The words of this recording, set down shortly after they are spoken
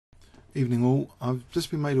Evening all. I've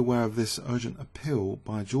just been made aware of this urgent appeal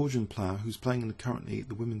by a Georgian player who's playing in currently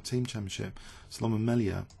the Women's Team Championship, Salome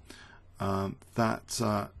Melia,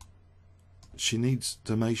 that she needs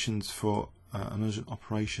donations for an urgent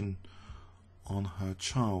operation on her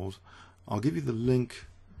child. I'll give you the link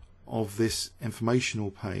of this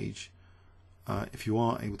informational page if you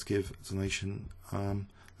are able to give a donation.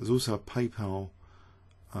 There's also a PayPal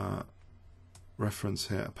reference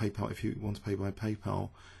here, a PayPal if you want to pay by PayPal,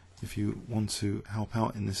 if you want to help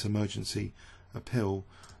out in this emergency appeal.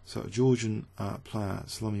 So a Georgian player,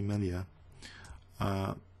 Salome Melia,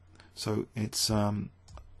 so it's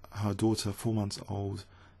her daughter, 4 months old,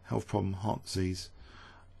 health problem, heart disease,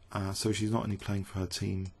 so she's not only playing for her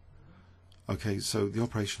team. Okay, so the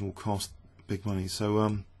operation will cost big money,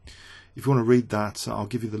 so if you want to read that, I'll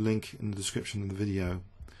give you the link in the description of the video.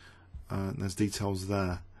 There's details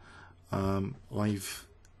there.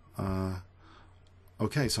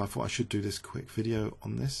 Okay, so I thought I should do this quick video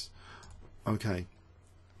on this. Okay,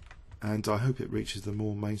 and I hope it reaches the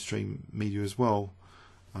more mainstream media as well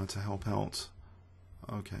to help out.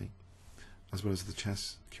 Okay, as well as the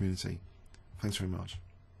chess community. Thanks very much.